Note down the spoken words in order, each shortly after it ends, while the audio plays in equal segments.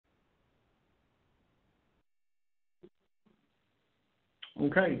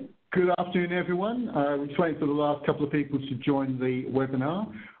Okay. Good afternoon, everyone. We're just waiting for the last couple of people to join the webinar.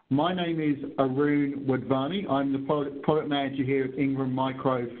 My name is Arun Wadvani. I'm the product manager here at Ingram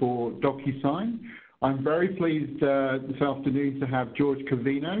Micro for Docusign. I'm very pleased this afternoon to have George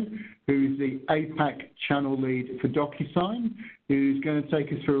Covino, who's the APAC channel lead for Docusign, who's going to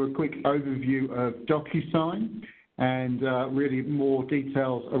take us through a quick overview of Docusign and really more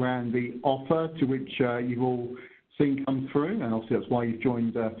details around the offer to which you've all seen come through, and obviously that's why you've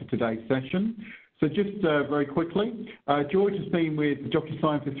joined for today's session. So just very quickly, George has been with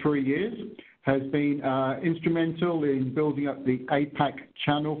Docusign for 3 years, has been instrumental in building up the APAC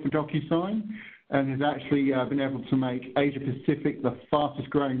channel for Docusign, and has actually been able to make Asia Pacific the fastest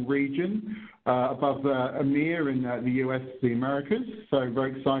growing region above EMEA in the US, the Americas, so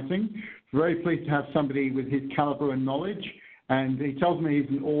very exciting. Very pleased to have somebody with his caliber and knowledge, and he tells me he's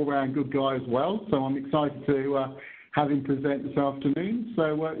an all-round good guy as well, so I'm excited to have him present this afternoon.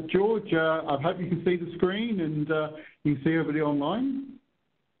 So George, I hope you can see the screen and you can see everybody online.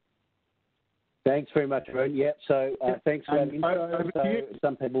 Thanks very much, Arun. Yeah, so thanks for that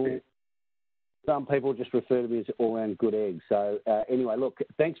intro. Some people just refer to me as all-round good egg. So anyway, look,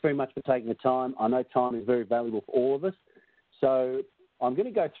 thanks very much for taking the time. I know time is very valuable for all of us. So I'm going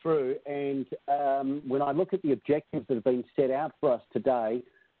to go through, and when I look at the objectives that have been set out for us today,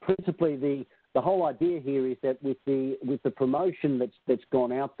 principally the whole idea here is that with the promotion that's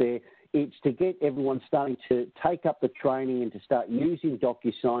gone out there, it's to get everyone starting to take up the training and to start using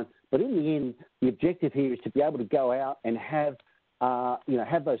Docusign. But in the end, the objective here is to be able to go out and have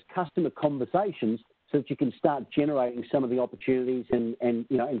those customer conversations so that you can start generating some of the opportunities and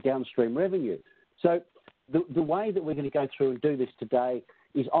downstream revenue. So the way that we're going to go through and do this today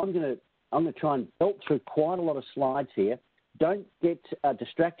is I'm going to try and belt through quite a lot of slides here. Don't get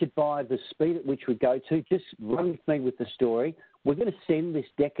distracted by the speed at which we go to. Just run with me with the story. We're going to send this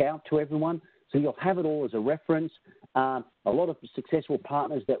deck out to everyone, so you'll have it all as a reference. A lot of successful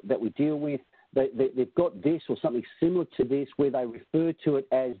partners that we deal with, they've got this or something similar to this where they refer to it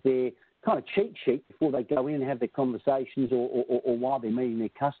as their kind of cheat sheet before they go in and have their conversations or while they're meeting their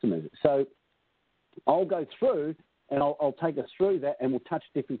customers. So I'll go through and I'll take us through that and we'll touch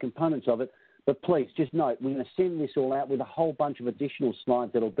different components of it. But please just note, we're going to send this all out with a whole bunch of additional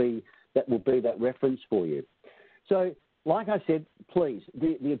slides that will be that reference for you. So like I said, please,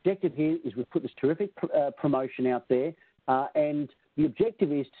 the objective here is we've put this terrific promotion out there and the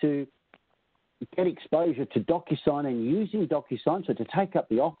objective is to get exposure to Docusign and using Docusign, so to take up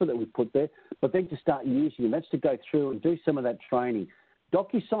the offer that we put there, but then to start using it. That's to go through and do some of that training.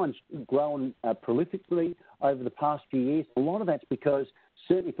 Docusign's grown prolifically over the past few years. A lot of that's because,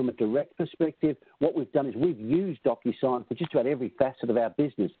 certainly from a direct perspective, what we've done is we've used Docusign for just about every facet of our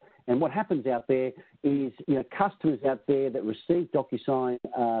business. And what happens out there is, customers out there that receive Docusign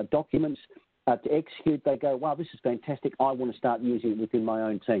documents to execute, they go, wow, this is fantastic. I want to start using it within my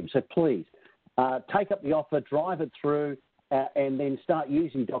own team. So please, take up the offer, drive it through, and then start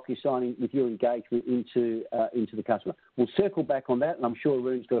using Docusign with your engagement into the customer. We'll circle back on that, and I'm sure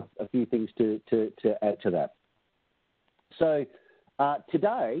Arun's got a few things to add to that. So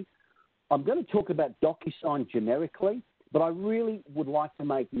today, I'm going to talk about Docusign generically, but I really would like to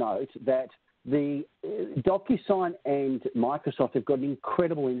make note that the Docusign and Microsoft have got an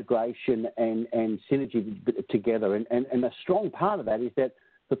incredible integration and synergy together, and a strong part of that is that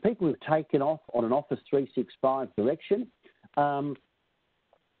for people who've taken off on an Office 365 direction,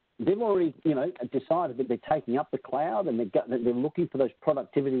 they've already, decided that they're taking up the cloud and they're looking for those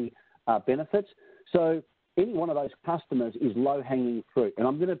productivity benefits. So any one of those customers is low-hanging fruit. And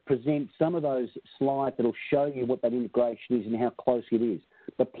I'm going to present some of those slides that will show you what that integration is and how close it is.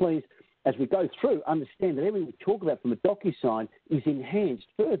 But please, as we go through, understand that everything we talk about from a Docusign is enhanced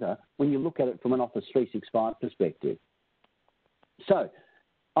further when you look at it from an Office 365 perspective. So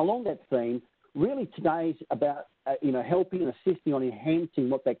along that theme, really today's about helping and assisting on enhancing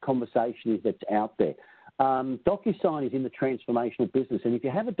what that conversation is that's out there. Docusign is in the transformational business, and if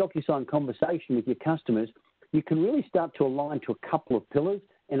you have a Docusign conversation with your customers, you can really start to align to a couple of pillars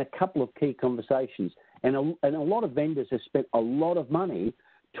and a couple of key conversations. And a lot of vendors have spent a lot of money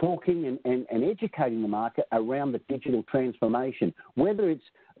talking and educating the market around the digital transformation, whether it's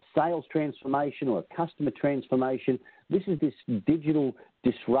sales transformation or a customer transformation. This is this digital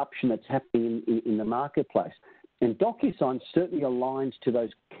disruption that's happening in the marketplace. And Docusign certainly aligns to those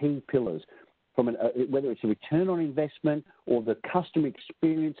key pillars, from whether it's a return on investment or the customer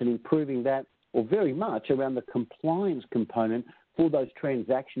experience and improving that, or very much around the compliance component for those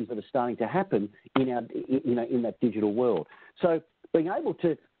transactions that are starting to happen in that digital world. So being able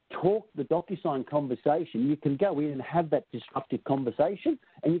to talk the Docusign conversation, you can go in and have that disruptive conversation,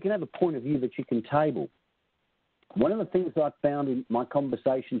 and you can have a point of view that you can table. One of the things that I've found in my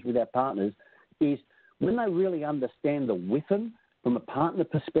conversations with our partners is when they really understand the WIFM from a partner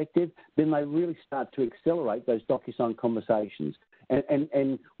perspective, then they really start to accelerate those Docusign conversations.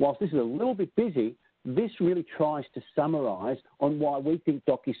 And whilst this is a little bit busy, this really tries to summarise on why we think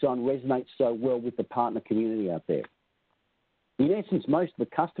Docusign resonates so well with the partner community out there. In essence, most of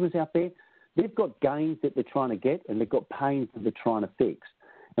the customers out there, they've got gains that they're trying to get and they've got pains that they're trying to fix.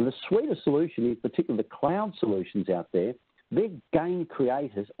 And the suite of solutions, particularly the cloud solutions out there, they're gain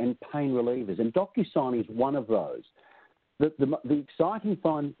creators and pain relievers. And Docusign is one of those. The exciting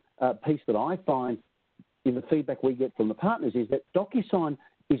piece that I find in the feedback we get from the partners is that Docusign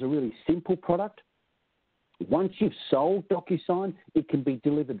is a really simple product. Once you've sold Docusign, it can be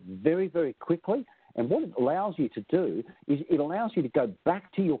delivered very, very quickly. And what it allows you to do is it allows you to go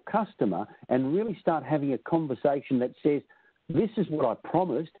back to your customer and really start having a conversation that says, this is what I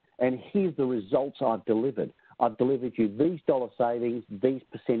promised, and here's the results I've delivered. I've delivered you these dollar savings, these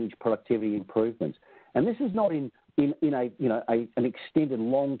percentage productivity improvements. And this is not in an extended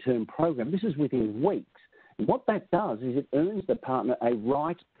long-term program. This is within weeks. And what that does is it earns the partner a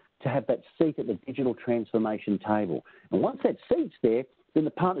right to have that seat at the digital transformation table. And once that seat's there, then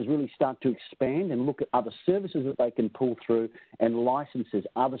the partners really start to expand and look at other services that they can pull through and licenses,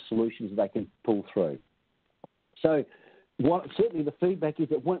 other solutions that they can pull through. So certainly the feedback is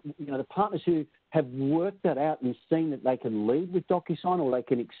that the partners who have worked that out and seen that they can lead with Docusign or they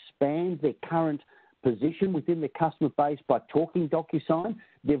can expand their current position within their customer base by talking Docusign,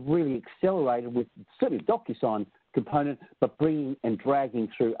 they've really accelerated with certainly Docusign component, but bringing and dragging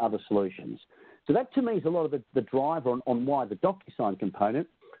through other solutions. So that to me is a lot of the driver on why the Docusign component.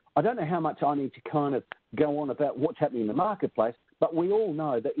 I don't know how much I need to kind of go on about what's happening in the marketplace, but we all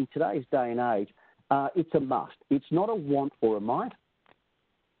know that in today's day and age, it's a must. It's not a want or a might,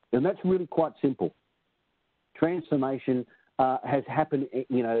 and that's really quite simple. Transformation has happened,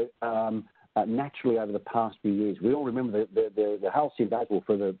 naturally over the past few years. We all remember the halcyon days, well,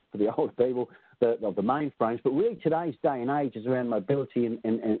 for the older people, of the mainframes, but really today's day and age is around mobility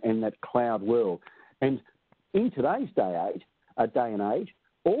and that cloud world. And in today's day and age,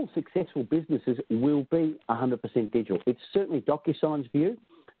 all successful businesses will be 100% digital. It's certainly Docusign's view,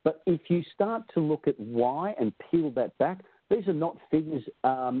 but if you start to look at why and peel that back, these are not figures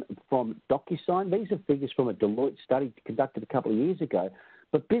from Docusign. These are figures from a Deloitte study conducted a couple of years ago.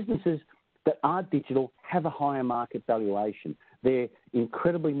 But businesses that are digital have a higher market valuation. They're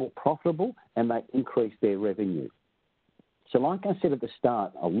incredibly more profitable and they increase their revenue. So like I said at the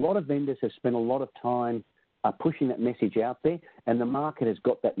start, a lot of vendors have spent a lot of time pushing that message out there, and the market has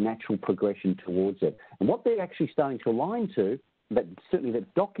got that natural progression towards it. And what they're actually starting to align to, that certainly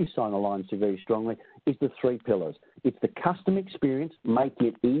that Docusign aligns to very strongly, is the three pillars. It's the customer experience, making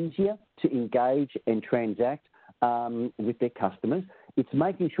it easier to engage and transact with their customers. It's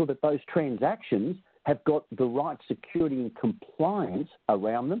making sure that those transactions have got the right security and compliance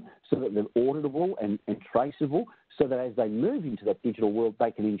around them so that they're auditable and traceable, so that as they move into that digital world,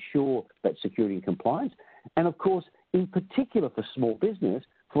 they can ensure that security and compliance. And, of course, in particular for small business,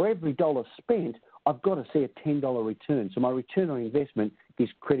 for every dollar spent, I've got to see a $10 return. So my return on investment is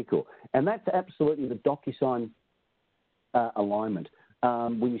critical. And that's absolutely the Docusign alignment.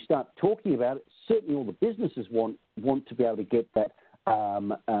 When you start talking about it, certainly all the businesses want to be able to get that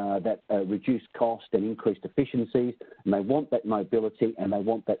reduced cost and increased efficiencies, and they want that mobility and they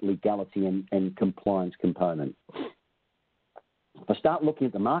want that legality and compliance component. If I start looking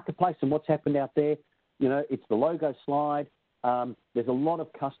at the marketplace and what's happened out there, it's the logo slide. There's a lot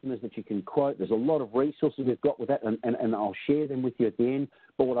of customers that you can quote. There's a lot of resources we've got with that, and I'll share them with you at the end.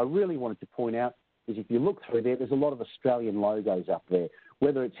 But what I really wanted to point out is if you look through there's a lot of Australian logos up there,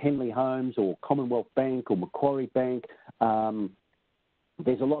 whether it's Henley Homes or Commonwealth Bank or Macquarie Bank.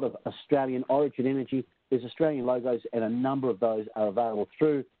 There's a lot of Australian Origin Energy. There's Australian logos, and a number of those are available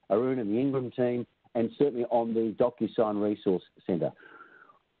through Arun and the Ingram team, and certainly on the Docusign Resource Centre.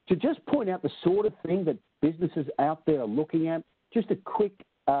 To just point out the sort of thing that businesses out there are looking at, just a quick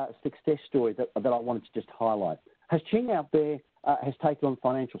success story that I wanted to just highlight. Hashing out there has taken on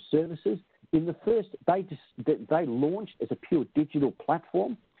financial services. In the first, they launched as a pure digital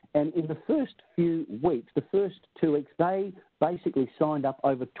platform, and in the first few weeks, the first 2 weeks, they basically signed up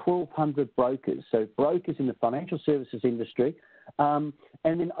over 1,200 brokers, so brokers in the financial services industry. And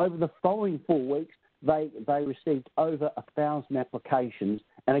then over the following 4 weeks, they received over 1,000 applications.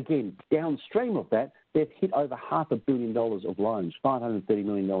 And again, downstream of that, they've hit over $500 million of loans, $530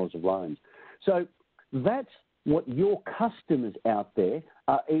 million of loans. So that's what your customers out there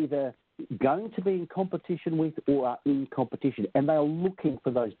are either going to be in competition with or are in competition, and they are looking for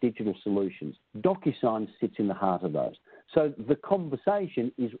those digital solutions. Docusign sits in the heart of those. So the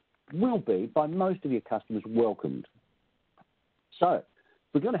conversation will be, by most of your customers, welcomed. So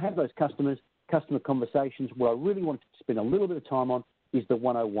we're going to have those customer conversations. What I really want to spend a little bit of time on is the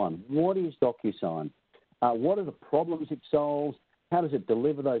 101. What is Docusign? What are the problems it solves? How does it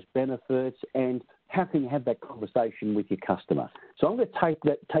deliver those benefits? And how can you have that conversation with your customer? So I'm going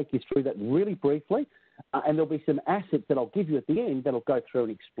to take you through that really briefly, and there'll be some assets that I'll give you at the end that'll go through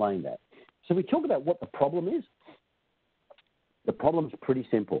and explain that. So we talk about what the problem is. The problem is pretty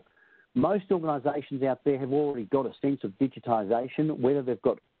simple. Most organisations out there have already got a sense of digitisation, whether they've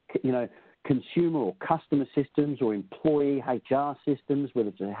got, consumer or customer systems or employee HR systems, whether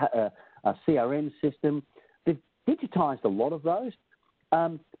it's a CRM system. They've digitised a lot of those.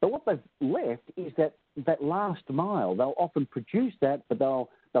 But what they've left is that last mile. They'll often produce that, but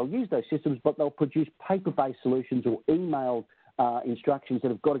they'll use those systems, but they'll produce paper-based solutions or email instructions that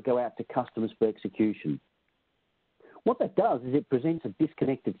have got to go out to customers for execution. What that does is it presents a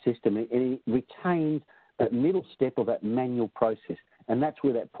disconnected system and it retains that middle step of that manual process, and that's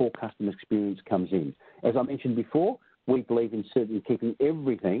where that poor customer experience comes in. As I mentioned before, we believe in certainly keeping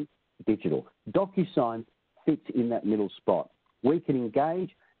everything digital. Docusign fits in that middle spot. We can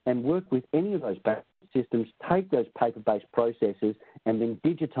engage and work with any of those systems, take those paper-based processes, and then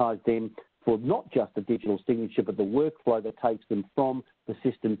digitise them for not just the digital signature, but the workflow that takes them from the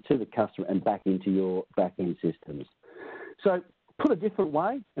system to the customer and back into your back-end systems. So put a different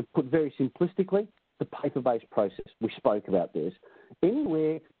way and put very simplistically, the paper-based process. We spoke about this.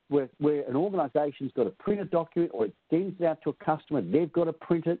 Anywhere where an organisation's got to print a document or it sends it out to a customer, they've got to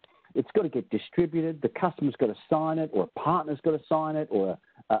print it, it's got to get distributed, the customer's got to sign it, or a partner's got to sign it, or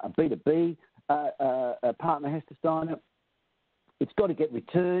a B2B partner has to sign it. It's got to get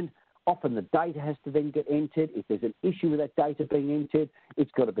returned. Often the data has to then get entered. If there's an issue with that data being entered,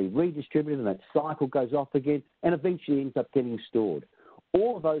 it's got to be redistributed and that cycle goes off again and eventually ends up getting stored.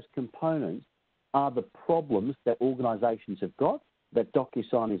 All of those components are the problems that organisations have got that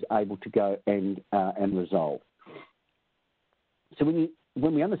Docusign is able to go and resolve. So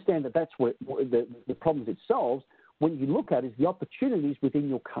when we understand that that's what the problems it solves, what you look at is the opportunities within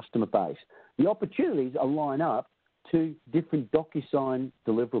your customer base. The opportunities align up to different Docusign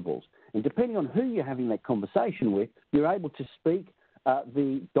deliverables. And depending on who you're having that conversation with, you're able to speak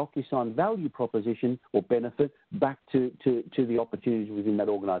the Docusign value proposition or benefit back to the opportunities within that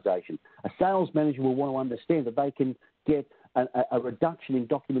organisation. A sales manager will want to understand that they can get a reduction in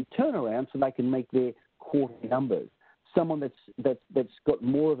document turnaround so they can make their quarterly numbers. Someone that's got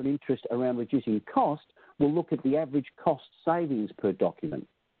more of an interest around reducing cost will look at the average cost savings per document.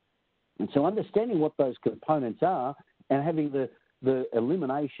 And so understanding what those components are and having the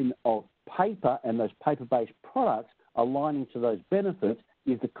elimination of paper and those paper-based products aligning to those benefits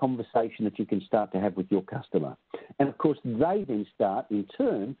is the conversation that you can start to have with your customer. And, of course, they then start, in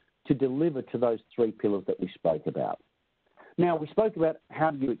turn, to deliver to those three pillars that we spoke about. Now, we spoke about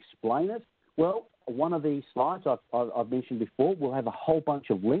how do you explain it. Well, one of these slides I've mentioned before will have a whole bunch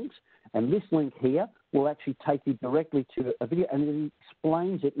of links, and this link here will actually take you directly to a video, and it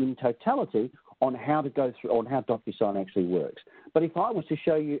explains it in totality on how to go through, on how Docusign actually works. But if I was to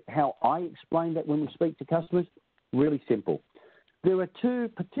show you how I explain that when we speak to customers, really simple. There are two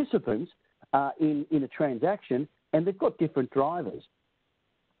participants in a transaction, and they've got different drivers.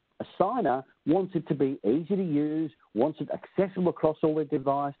 A signer wants it to be easy to use, wants it accessible across all their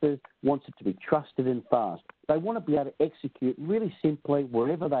devices, wants it to be trusted and fast. They want to be able to execute really simply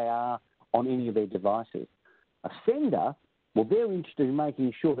wherever they are on any of their devices. A sender, well, they're interested in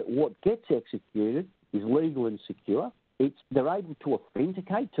making sure that what gets executed is legal and secure. They're able to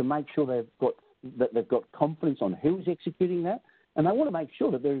authenticate to make sure they've got confidence on who's executing that, and they want to make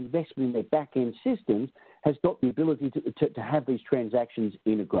sure that their investment in their back-end systems has got the ability to have these transactions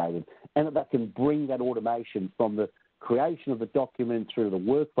integrated, and that they can bring that automation from the creation of the document through the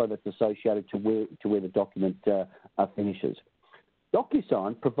workflow that's associated to where the document finishes.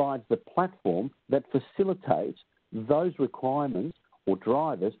 Docusign provides the platform that facilitates those requirements or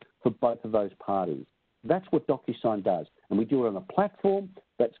drivers for both of those parties. That's what Docusign does, and we do it on a platform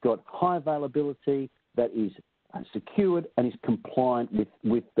that's got high availability, that is secured and is compliant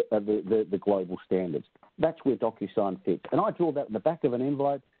with the global standards. That's where Docusign fits. And I draw that in the back of an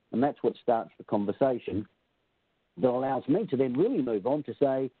envelope, and that's what starts the conversation that allows me to then really move on to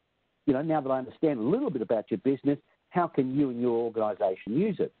say, now that I understand a little bit about your business, how can you and your organisation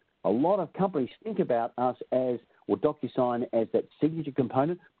use it? A lot of companies think about us or Docusign as that signature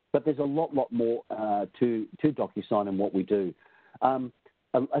component. But there's a lot more to Docusign and what we do.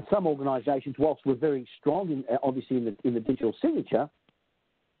 Some organisations, whilst we're very strong, obviously in the digital signature,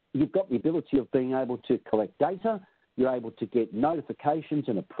 you've got the ability of being able to collect data. You're able to get notifications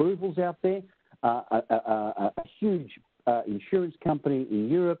and approvals out there. A huge insurance company in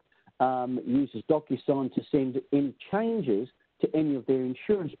Europe uses Docusign to send in changes to any of their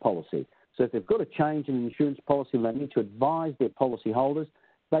insurance policy. So if they've got a change in insurance policy and they need to advise their policyholders,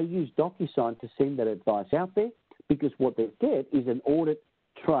 they use Docusign to send that advice out there, because what they get is an audit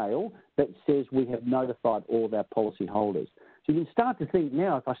trail that says we have notified all of our policyholders. So you can start to think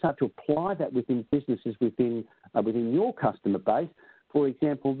now, if I start to apply that within businesses within your customer base, for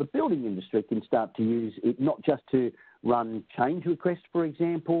example, the building industry can start to use it not just to run change requests, for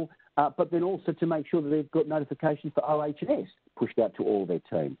example, but then also to make sure that they've got notifications for OH&S pushed out to all of their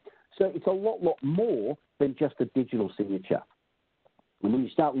team. So it's a lot more than just a digital signature. And when you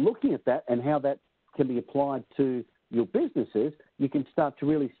start looking at that and how that can be applied to your businesses, you can start to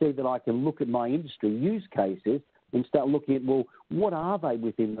really see that I can look at my industry use cases and start looking at, well, what are they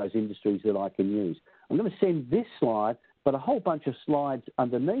within those industries that I can use? I'm going to send this slide, but a whole bunch of slides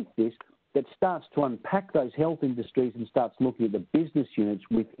underneath this that starts to unpack those health industries and starts looking at the business units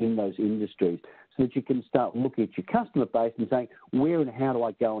within those industries, so that you can start looking at your customer base and saying, where and how do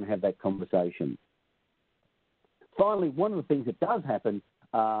I go and have that conversation? Finally, one of the things that does happen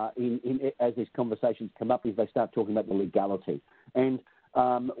as these conversations come up is they start talking about the legality. And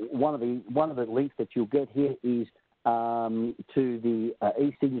one of the links that you'll get here is to the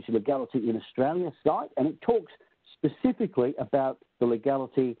e-signature legality in Australia site, and it talks specifically about the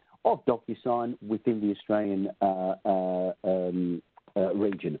legality of Docusign within the Australian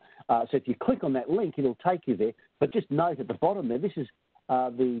region. So if you click on that link, it'll take you there. But just note at the bottom there, this is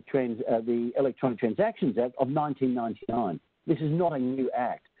the Electronic Transactions Act of 1999. This is not a new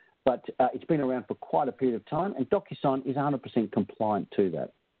act, but it's been around for quite a period of time, and Docusign is 100% compliant to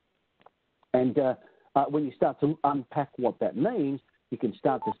that. And when you start to unpack what that means, you can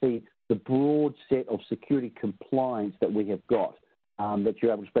start to see the broad set of security compliance that we have got that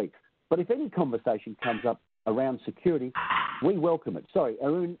you're able to speak. But if any conversation comes up around security, we welcome it. Sorry,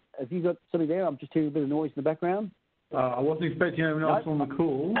 Arun, have you got something there? I'm just hearing a bit of noise in the background. I wasn't expecting anyone else on the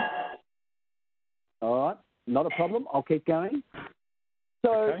call. All right, not a problem. I'll keep going.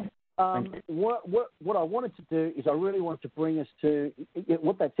 So okay. What I wanted to do is I really wanted to bring us to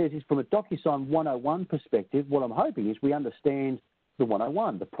what that says is from a Docusign 101 perspective, what I'm hoping is we understand the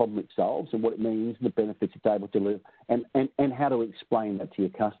 101, the problem it solves and what it means, the benefits it's able to deliver, and how to explain that to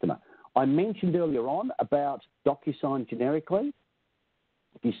your customer. I mentioned earlier on about Docusign generically.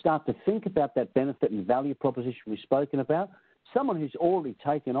 If you start to think about that benefit and value proposition we've spoken about, someone who's already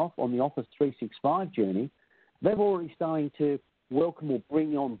taken off on the Office 365 journey, they're already starting to welcome or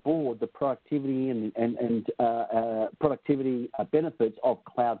bring on board the productivity and productivity benefits of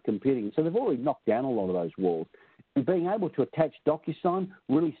cloud computing. So they've already knocked down a lot of those walls. And being able to attach Docusign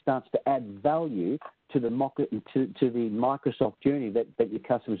really starts to add value to the Microsoft journey that your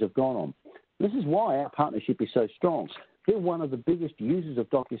customers have gone on. This is why our partnership is so strong. They're one of the biggest users of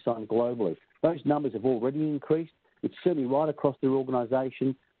Docusign globally. Those numbers have already increased. It's certainly right across their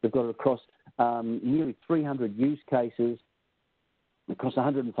organisation. They've got it across nearly 300 use cases, across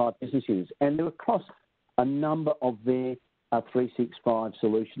 105 business units, and they're across a number of their 365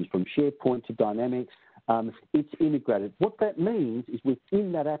 solutions, from SharePoint to Dynamics. It's integrated. What that means is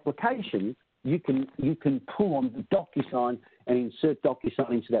within that application, you can pull on the Docusign and insert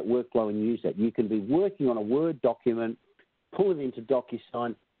Docusign into that workflow and use that. You can be working on a Word document, pull it into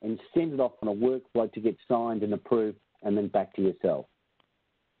Docusign, and send it off on a workflow to get signed and approved, and then back to yourself.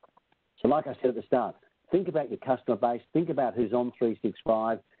 So like I said at the start, think about your customer base, think about who's on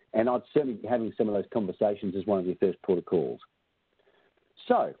 365, and I'd certainly be having some of those conversations as one of your first protocols.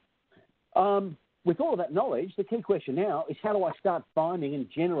 So, with all of that knowledge, the key question now is how do I start finding and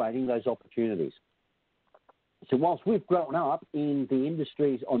generating those opportunities? So whilst we've grown up in the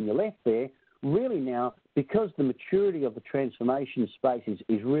industries on your left there, really now, because the maturity of the transformation space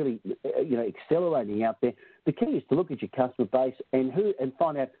is really accelerating out there, the key is to look at your customer base and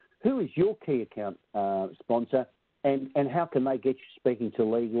find out who is your key account sponsor and how can they get you speaking to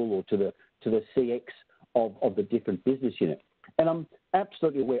legal or to the CX of the different business unit. And I'm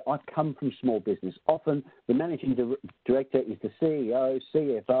absolutely aware, I come from small business. Often the managing director is the CEO,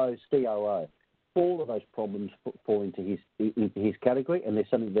 CFO, COO. All of those problems fall into his category, and there's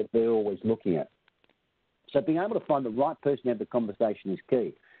something that they're always looking at. So being able to find the right person to have the conversation is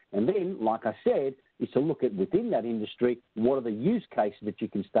key. And then, like I said, is to look at within that industry, what are the use cases that you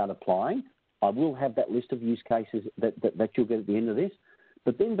can start applying. I will have that list of use cases that you'll get at the end of this.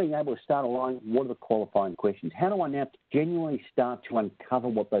 but then being able to start aligning what are the qualifying questions. How do I now genuinely start to uncover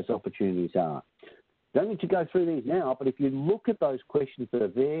what those opportunities are? Don't need to go through these now, but if you look at those questions that are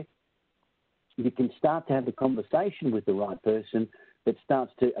there, you can start to have the conversation with the right person that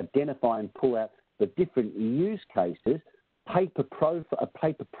starts to identify and pull out the different use cases, paper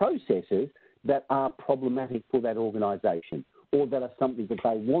processes that are problematic for that organisation, or that are something that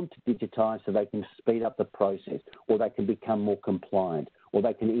they want to digitise so they can speed up the process, or they can become more compliant, or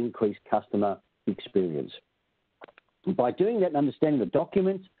they can increase customer experience. By doing that and understanding the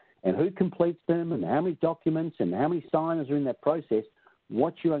documents and who completes them and how many documents and how many signers are in that process,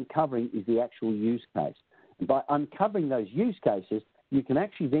 what you're uncovering is the actual use case. And by uncovering those use cases, you can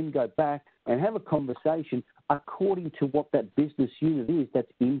actually then go back and have a conversation according to what that business unit is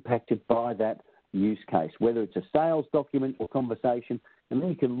that's impacted by that use case, whether it's a sales document or conversation. And then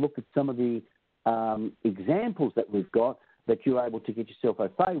you can look at some of the examples that we've got that you're able to get yourself au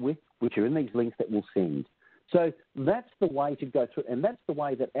fait with, which are in these links that we'll send. So that's the way to go through, and that's the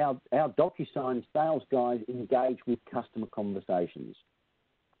way that our Docusign sales guys engage with customer conversations.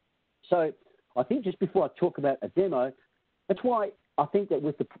 So I think just before I talk about a demo, that's why I think that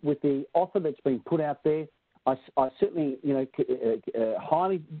with the offer that's been put out there, I certainly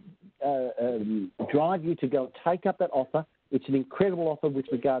highly drive you to go and take up that offer. It's an incredible offer with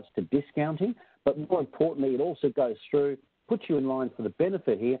regards to discounting, but more importantly, it also goes through, puts you in line for the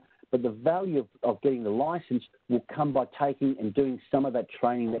benefit here, but the value of getting the license will come by taking and doing some of that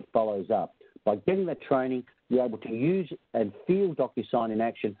training that follows up. By getting that training, you're able to use and feel Docusign in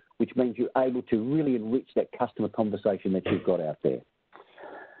action, which means you're able to really enrich that customer conversation that you've got out there.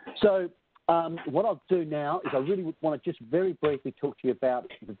 So what I'll do now is I really want to just very briefly talk to you about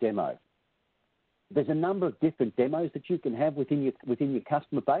the demo. There's a number of different demos that you can have within your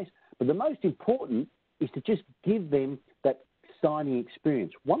customer base, but the most important is to just give them that signing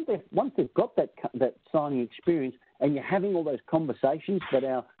experience. Once they've got that signing experience, and you're having all those conversations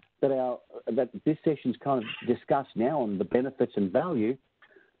that this session's kind of discussed now on the benefits and value,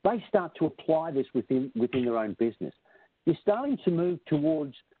 they start to apply this within their own business. You're starting to move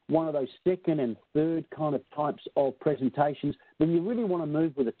towards one of those second and third kind of types of presentations, then you really want to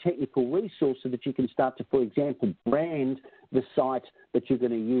move with a technical resource so that you can start to, for example, brand the site that you're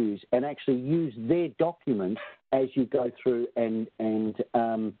going to use and actually use their documents as you go through and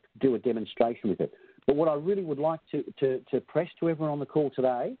do a demonstration with it. But what I really would like to press to everyone on the call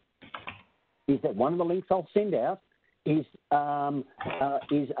today is that one of the links I'll send out is a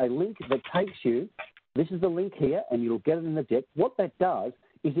link that takes you, this is the link here, and you'll get it in the deck. What that does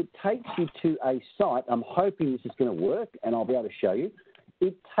is it takes you to a site. I'm hoping this is going to work, and I'll be able to show you.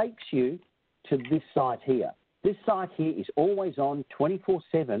 It takes you to this site here. This site here is always on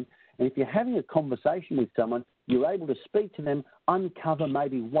 24/7, and if you're having a conversation with someone, you're able to speak to them, uncover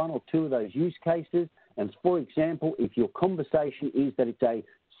maybe one or two of those use cases. And for example, if your conversation is that it's a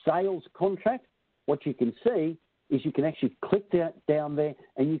sales contract, what you can see is you can actually click down there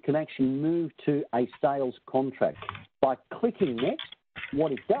and you can actually move to a sales contract. By clicking next,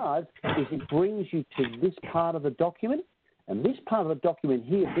 what it does is it brings you to this part of the document, and this part of the document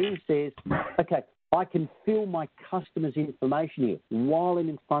here then says, okay, I can fill my customer's information here while I'm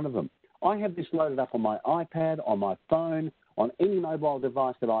in front of them. I have this loaded up on my iPad, on my phone, on any mobile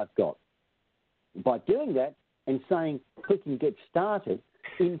device that I've got. By doing that and saying click and get started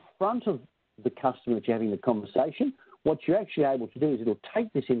in front of the customer that you're having the conversation, what you're actually able to do is it'll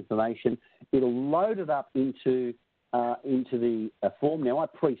take this information, it'll load it up into the form. Now, I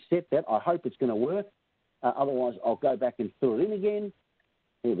preset that. I hope it's going to work. Otherwise, I'll go back and fill it in again.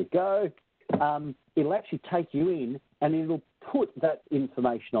 There we go. It'll actually take you in, and it'll put that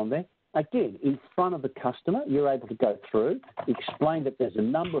information on there. Again, in front of the customer, you're able to go through, explain that there's a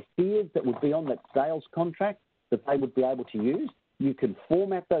number of fields that would be on that sales contract that they would be able to use. You can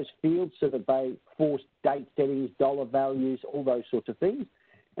format those fields so that they force date settings, dollar values, all those sorts of things.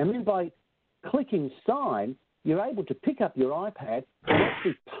 And then by clicking sign, you're able to pick up your iPad and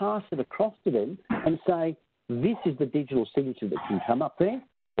actually pass it across to them and say, this is the digital signature that can come up there.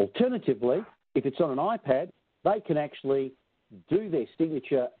 Alternatively, if it's on an iPad, they can actually do their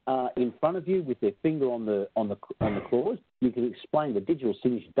signature in front of you with their finger on the clause. You can explain the digital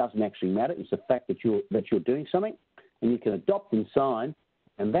signature doesn't actually matter. It's the fact that you're doing something, and you can adopt and sign,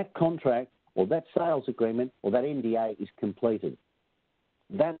 and that contract or that sales agreement or that NDA is completed.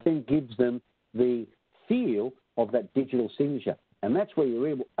 That then gives them the feel of that digital signature, and that's where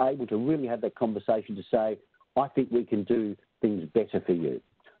you're able to really have that conversation to say, I think we can do things better for you.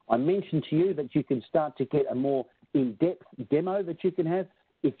 I mentioned to you that you can start to get a more in-depth demo that you can have.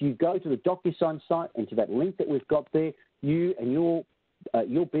 If you go to the Docusign site and to that link that we've got there, you and your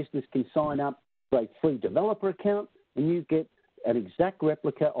your business can sign up for a free developer account, and you get an exact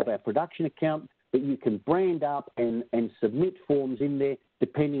replica of our production account that you can brand up and submit forms in there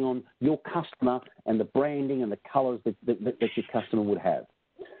depending on your customer and the branding and the colours that your customer would have.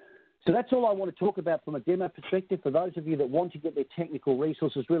 So that's all I want to talk about from a demo perspective. For those of you that want to get their technical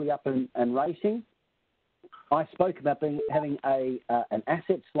resources really up and racing, I spoke about having an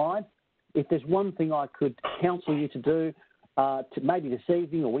asset slide. If there's one thing I could counsel you to do, maybe this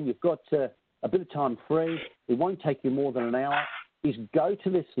evening or when you've got a bit of time free, it won't take you more than an hour, is go to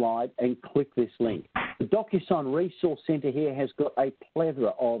this slide and click this link. The Docusign Resource Centre here has got a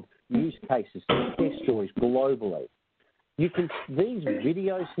plethora of use cases, success stories globally. These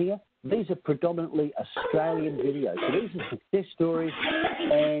videos here, these are predominantly Australian videos. So these are success stories,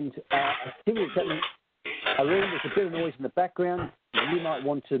 and I think it's something. Arun, there's a bit of noise in the background. You might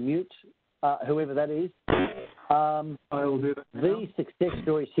want to mute whoever that is. I will do that now. These success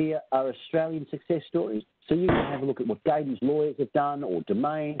stories here are Australian success stories. So you can have a look at what Gaydon's lawyers have done or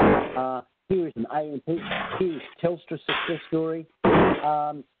Domain. Here is an AMP. Here's Telstra's success story.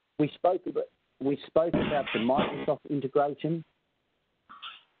 We spoke about the Microsoft integration.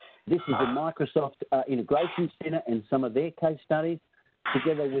 This is the Microsoft Integration Centre and some of their case studies,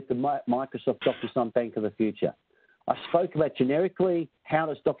 together with the Microsoft Docusign Bank of the Future. I spoke about generically how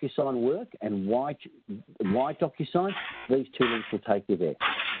does Docusign work and why Docusign. These two links will take you there.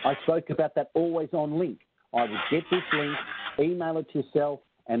 I spoke about that always-on link. I would get this link, email it to yourself,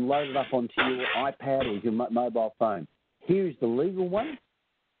 and load it up onto your iPad or your mobile phone. Here's the legal one.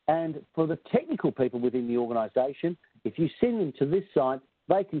 And for the technical people within the organisation, if you send them to this site,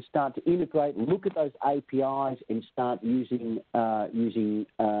 they can start to integrate, look at those APIs, and start using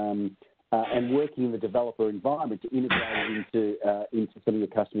and working in the developer environment to integrate it into some of your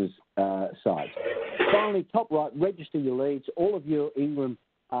customers' sites. Finally, top right, register your leads. All of your Ingram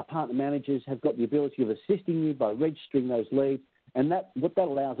partner managers have got the ability of assisting you by registering those leads, and what that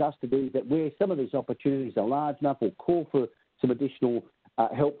allows us to do is that where some of these opportunities are large enough or call for some additional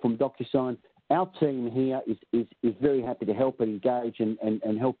help from Docusign, our team here is very happy to help and engage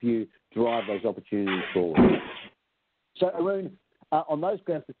and help you drive those opportunities forward. So, Arun, on those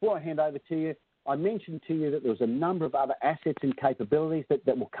grounds, before I hand over to you, I mentioned to you that there was a number of other assets and capabilities that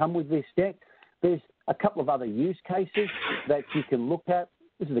will come with this deck. There's a couple of other use cases that you can look at.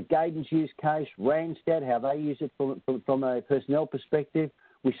 This is the Gaydon's use case, Randstad, how they use it from a personnel perspective.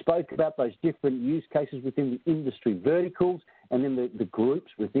 We spoke about those different use cases within the industry verticals and then the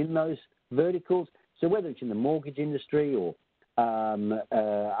groups within those verticals. So whether it's in the mortgage industry or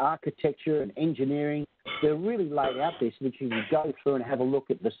architecture and engineering, they're really laid out there so that you can go through and have a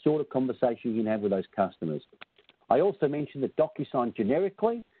look at the sort of conversation you can have with those customers. I also mentioned that Docusign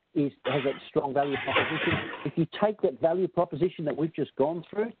generically has that strong value proposition. If you take that value proposition that we've just gone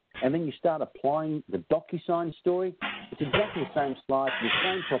through and then you start applying the Docusign story, it's exactly the same slide, the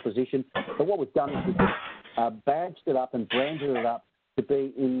same proposition, but what we've done is we've badged it up and branded it up to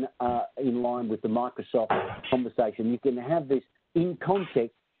be in line with the Microsoft conversation. You can have this in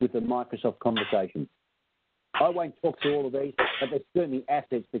context with the Microsoft conversation. I won't talk through all of these, but there's certainly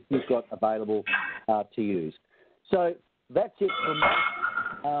assets that you've got available to use. So that's it from me.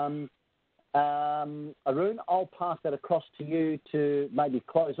 Arun, I'll pass that across to you to maybe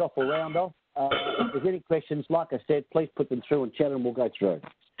close off or round off. If there's any questions, like I said, please put them through and chat and we'll go through.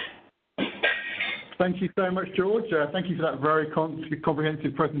 Thank you so much, George. Thank you for that very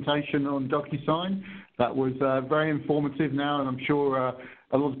comprehensive presentation on Docusign. That was very informative now, and I'm sure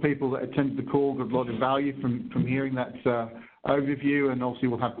a lot of people that attended the call got a lot of value from hearing that overview, and obviously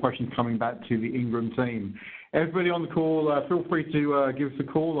we'll have questions coming back to the Ingram team. Everybody on the call, feel free to give us a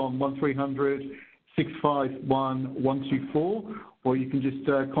call on 1300 651 124, or you can just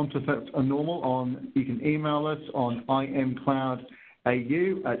contact us you can email us on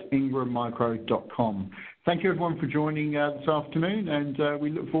imcloudau@ingrammicro.com. Thank you everyone for joining this afternoon, and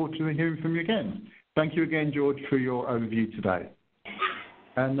we look forward to hearing from you again. Thank you again, George, for your overview today.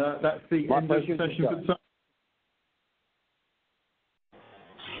 And that's the end of the session for the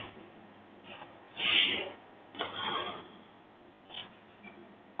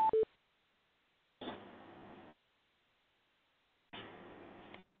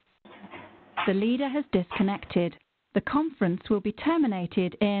The leader has disconnected. The conference will be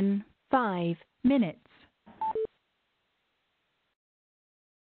terminated in 5 minutes.